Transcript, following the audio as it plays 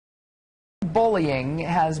bullying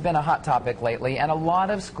has been a hot topic lately, and a lot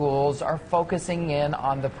of schools are focusing in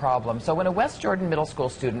on the problem. So when a West Jordan middle school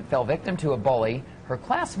student fell victim to a bully, her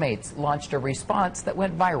classmates launched a response that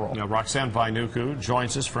went viral. Now, Roxanne Vainuku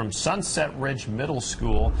joins us from Sunset Ridge Middle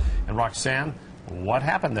School. And Roxanne, what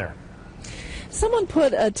happened there? Someone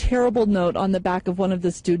put a terrible note on the back of one of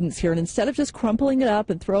the students here, and instead of just crumpling it up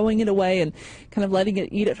and throwing it away and kind of letting it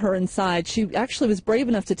eat at her inside, she actually was brave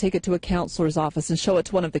enough to take it to a counselor's office and show it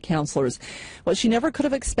to one of the counselors. What she never could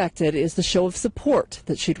have expected is the show of support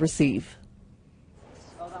that she'd receive.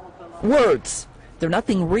 Words. They're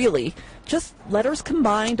nothing really, just letters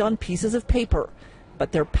combined on pieces of paper.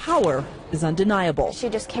 But their power is undeniable. She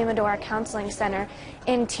just came into our counseling center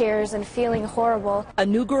in tears and feeling horrible. A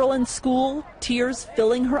new girl in school, tears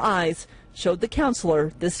filling her eyes, showed the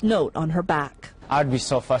counselor this note on her back. I'd be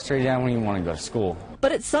so frustrated, I wouldn't even want to go to school.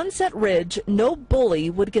 But at Sunset Ridge, no bully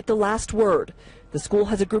would get the last word. The school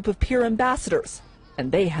has a group of peer ambassadors,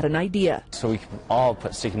 and they had an idea. So we could all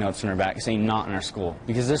put sticky notes on our back saying not in our school,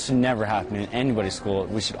 because this should never happen in anybody's school.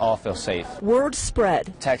 We should all feel safe. Word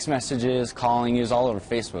spread. Text messages, calling, it was all over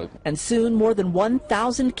Facebook. And soon more than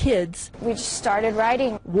 1,000 kids We just started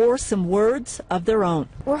writing. wore some words of their own.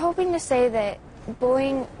 We're hoping to say that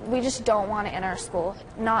bullying, we just don't want it in our school,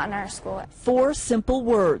 not in our school. 4 simple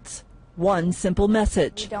words, 1 simple We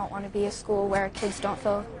message. don't want to be a school where kids don't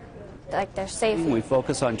feel like they're safe. We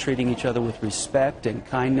focus on treating each other with respect and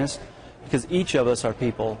kindness because each of us are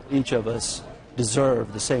people. Each of us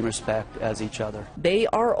deserve the same respect as each other. They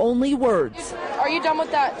are only words. Are you done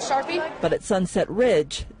with that Sharpie? But at Sunset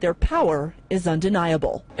Ridge, their power is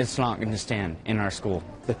undeniable. It's not going to stand in our school.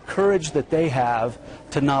 The courage that they have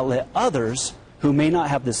to not let others who may not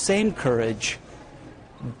have the same courage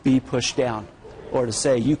be pushed down or to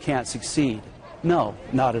say you can't succeed. No,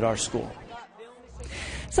 not at our school.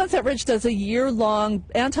 Sunset Ridge does a year-long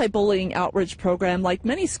anti-bullying outreach program like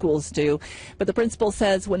many schools do, but the principal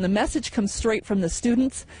says when the message comes straight from the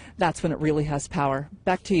students, that's when it really has power.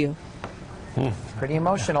 Back to you. Pretty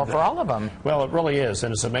emotional for all of them. Well, it really is,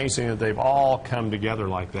 and it's amazing that they've all come together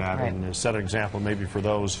like that Right. and set an example maybe for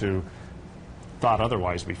those who thought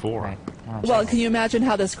otherwise before. Right. Well, can you imagine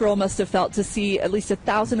how this girl must have felt to see at least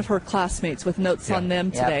 1,000 of her classmates with notes Yeah. on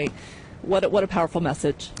them Yep. today? What a powerful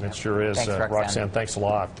message. It sure is. Thanks, Roxanne. Roxanne, thanks a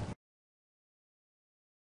lot.